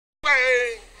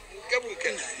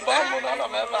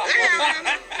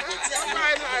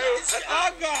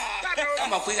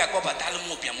I'm a quick go battle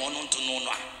mopia mono to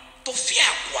no. To fear,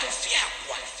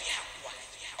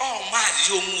 oh, my,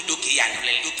 you mudoki and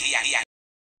Luki.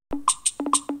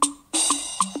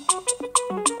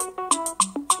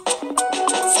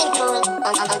 Simple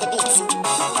on the beat.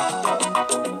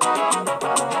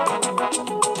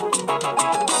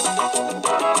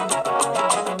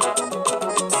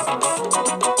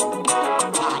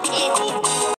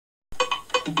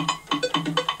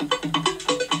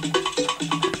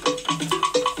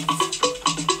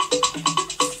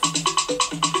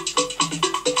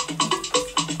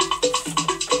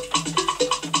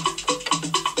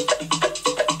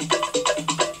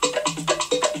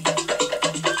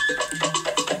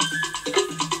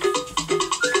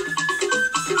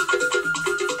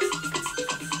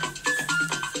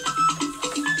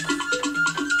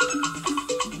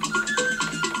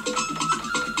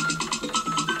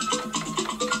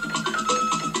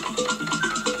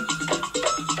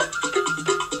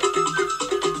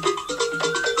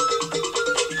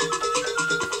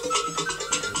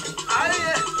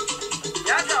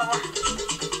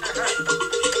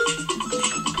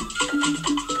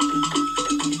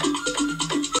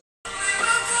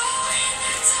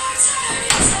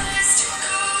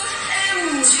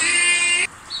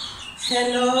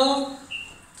 Hello.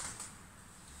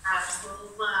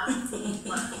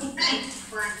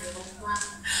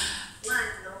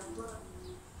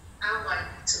 How are you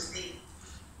today?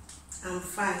 I'm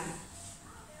fine.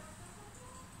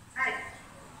 Hi.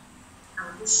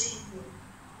 I'm missing you.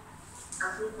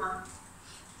 AGBONMA.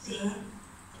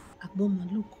 AGBONMA,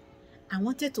 look, I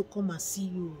wanted to come and see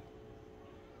you.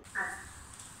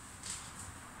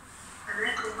 Can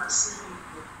I come and see you?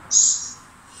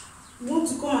 You want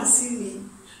to come and see me?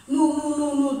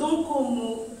 No, don't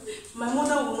come. My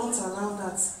mother will not allow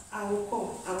that. I will come.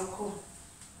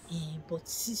 But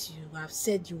since you have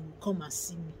said you will come and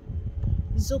see me,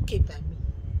 it's okay by me.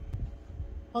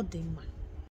 OGA.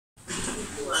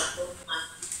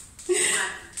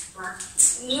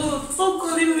 No, stop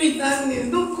calling me that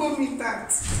name. Don't call me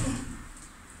that.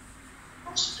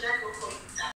 What should I go call you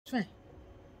that?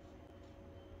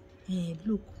 Fine.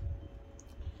 Look,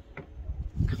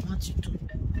 I want you to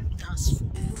dance for me.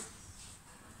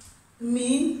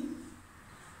 Me?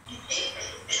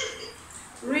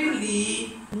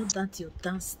 Really? You know that your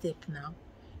dance step now?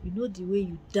 You know the way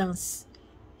you dance?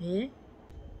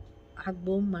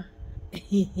 AGBONMA. It's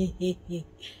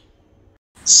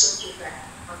okay, right?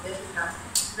 I'm very happy.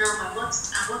 Now I want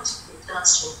you to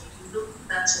dance for me. You know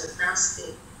that's your dance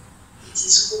step. It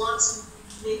is what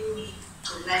made me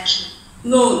to like you.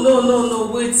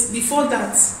 No, wait. Before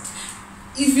that,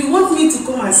 if you want me to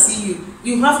come and see you,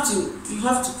 you have to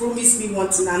promise me one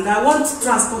thing, and I want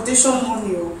transportation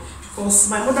money, because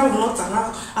my mother will not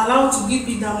allow to give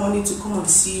me that money to come and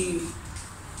see you.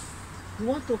 You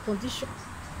want to condition?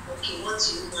 Okay, what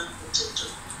do you want me to do?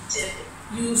 Tell me.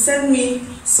 You send me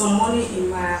some money in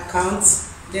my account,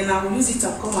 then I will use it to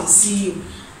come and see you.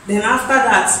 Then after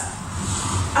that,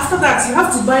 you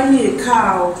have to buy me a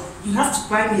car. You have to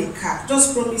buy me a car.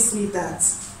 Just promise me that.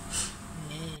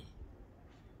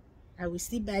 I will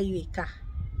still buy you a car.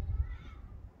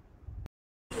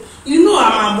 You know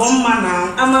I'm AGBONMA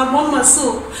now. I'm AGBONMA,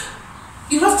 so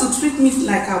you have to treat me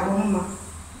like AGBONMA.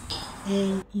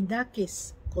 In that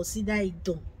case, consider it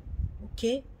done.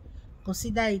 Okay?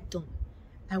 Consider it done.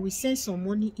 I will send some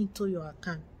money into your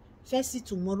account. First,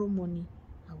 tomorrow morning,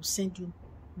 I will send you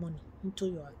money into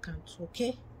your account.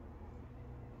 Okay?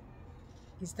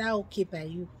 Is that okay by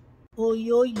you? Oh,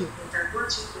 yo. I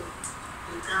want you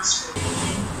to dance for me.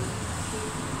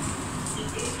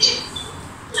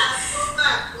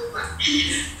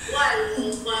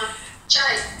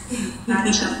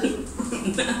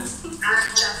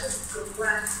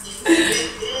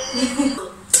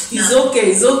 It's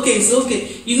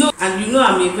okay. You know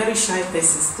I'm a very shy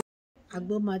person.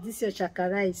 AGBONMA, this your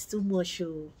chakara is too much.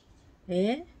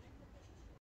 Okay,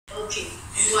 you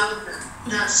want to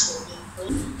dance for me?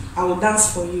 I will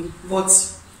dance for you, but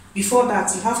before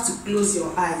that, you have to close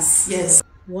your eyes. Yes.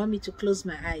 You want me to close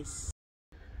my eyes?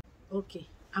 Okay,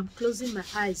 I'm closing my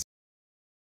eyes.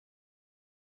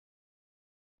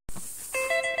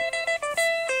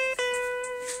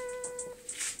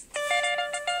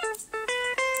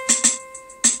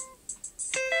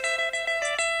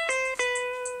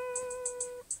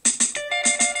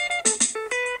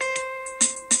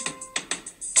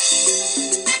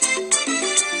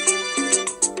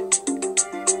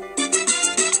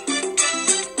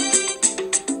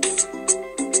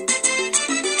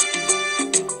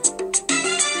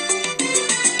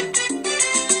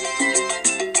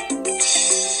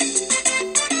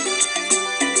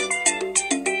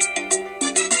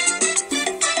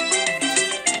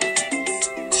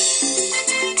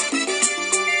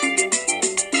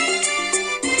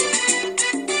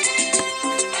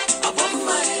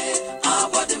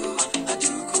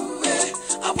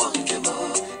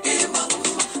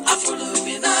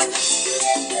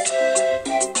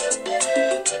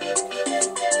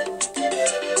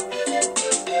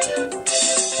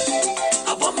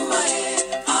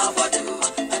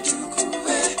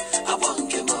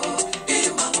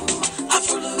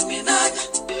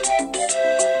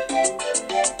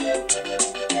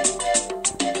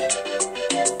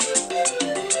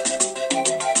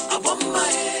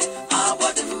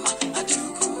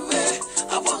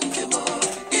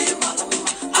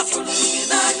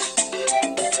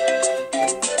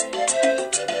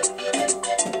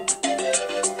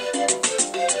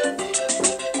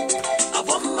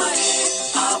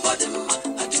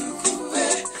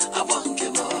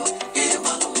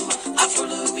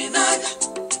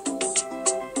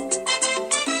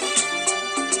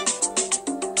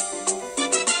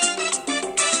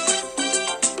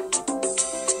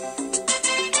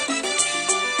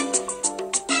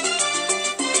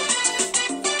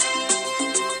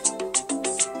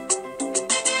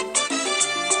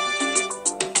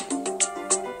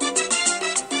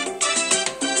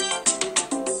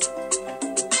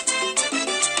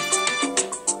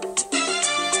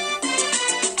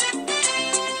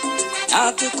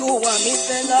 Akụkọ ụwa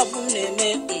mifela bụ na-eme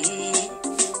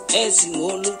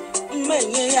esimolu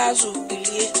mmenye ya azụ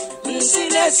ilie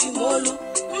nsile esimolu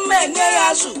mmenye ya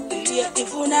azụ ilie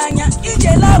ifunanya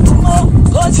ijela bụ mo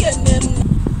gozie nne m.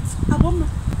 Aboma,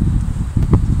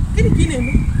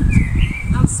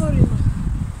 I'm sorry, ma.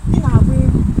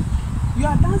 You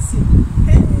are dancing.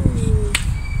 Hey.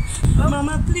 Oh,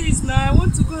 Mama, please, now I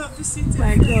want to go and visit.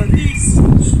 My God, please.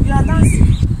 You are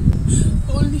dancing.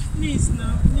 Only, please,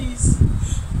 now, please.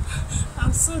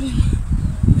 I'm sorry.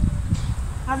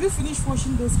 Have you finished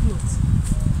washing those clothes?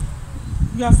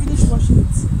 You have finished washing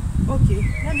it. Okay,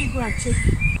 let me go and check.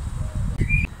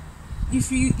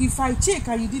 If I check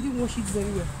and you didn't wash it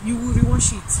very well, you will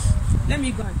rewash it. Let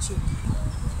me go and check.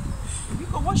 You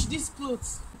can wash these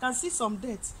clothes. You can see some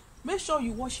dirt. Make sure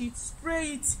you wash it,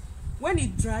 spray it. When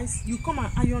it dries, you come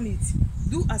and iron it.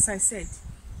 Do as I said.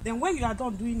 Then when you are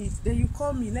done doing it, then you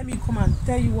call me. Let me come and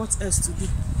tell you what else to do.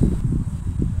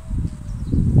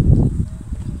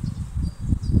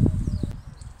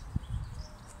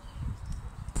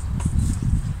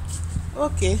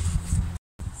 Okay.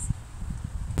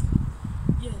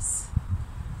 Yes.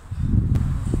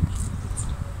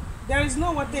 There is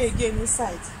no water again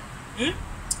inside.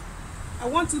 I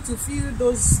want you to fill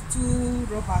those 2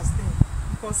 rubbers there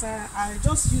because I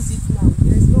just use it now.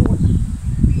 There is no water.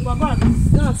 Baba,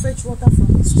 go and fetch water from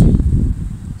the stream.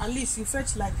 At least you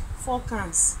fetch like 4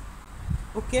 cans.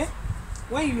 Okay?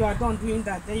 When you are done doing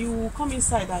that, then you will come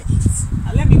inside and eat.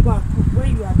 And let me go and cook.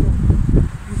 When you are done,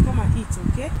 you come and eat,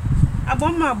 okay?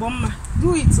 Aboma,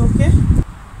 do it, okay?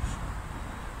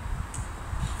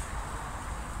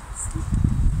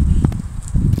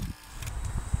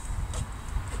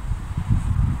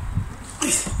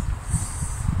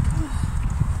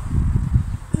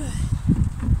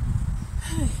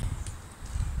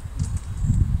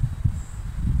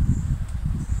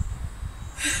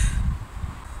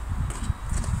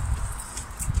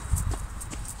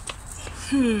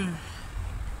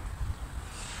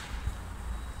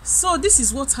 So this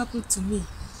is what happened to me.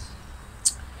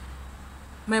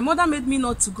 My mother made me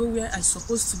not to go where I'm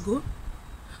supposed to go.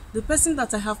 The person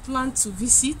that I have planned to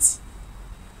visit,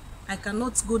 I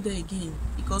cannot go there again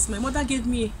because my mother gave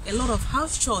me a lot of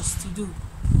house chores to do.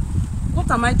 What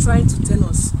am I trying to tell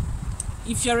us?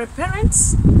 If you're a parent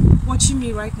watching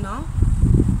me right now,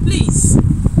 please,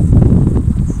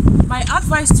 my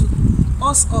advice to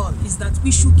us all is that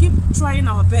we should keep trying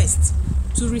our best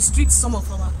to restrict some of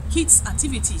our kids'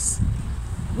 activities.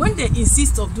 When they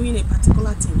insist of doing a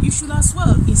particular thing, you should as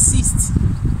well insist.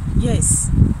 Yes,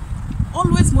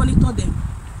 always monitor them.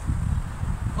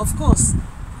 Of course,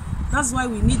 that's why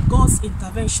we need God's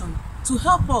intervention to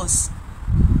help us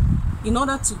in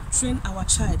order to train our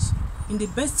child in the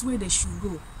best way they should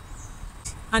go.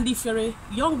 And if you're a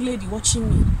young lady watching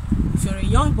me, if you're a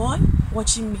young boy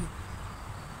watching me,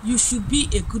 you should be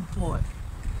a good boy.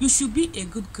 You should be a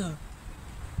good girl.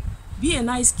 Be a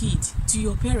nice kid to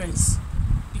your parents,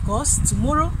 because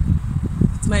tomorrow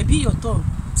it might be your turn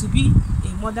to be a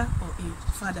mother or a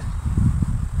father.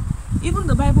 Even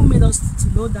the Bible made us to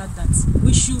know that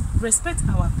we should respect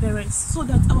our parents so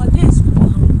that our days will be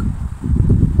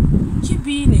long. Keep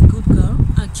being a good girl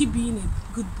and keep being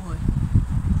a good boy.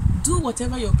 Do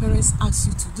whatever your parents ask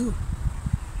you to do.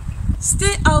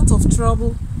 Stay out of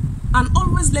trouble and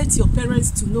always let your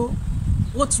parents to know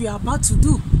what you are about to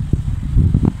do.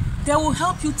 They will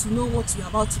help you to know what you are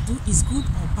about to do is good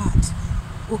or bad.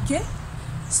 Okay?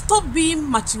 Stop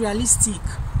being materialistic.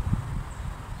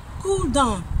 Cool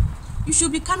down. You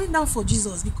should be calming down for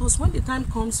Jesus, because when the time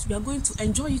comes, you are going to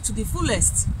enjoy it to the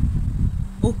fullest.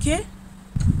 Okay?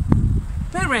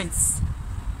 Parents,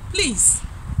 please,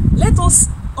 let us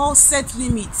all set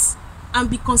limits and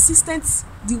be consistent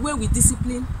the way we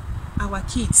discipline our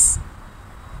kids.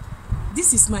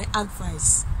 This is my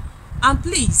advice. And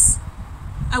please,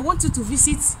 I want you to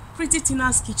visit Pretty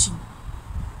Tina's kitchen.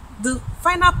 The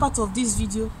final part of this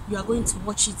video, you are going to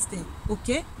watch it there.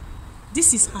 Okay?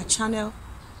 This is her channel.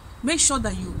 Make sure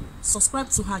that you subscribe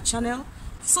to her channel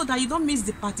so that you don't miss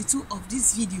the part 2 of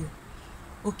this video.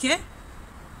 Okay?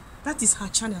 That is her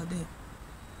channel there.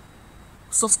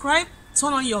 Subscribe,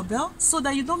 turn on your bell so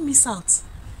that you don't miss out.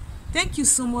 Thank you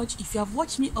so much if you have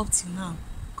watched me up till now.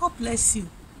 God bless you.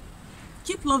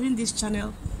 Keep loving this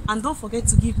channel and don't forget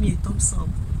to give me a thumbs up.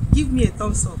 Give me a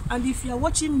thumbs up. And if you are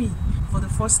watching me for the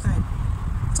first time,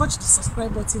 touch the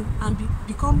subscribe button and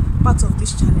become part of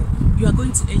this channel. You are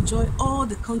going to enjoy all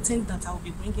the content that I will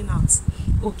be bringing out.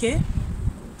 Okay?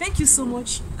 Thank you so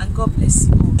much and God bless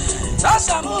you all.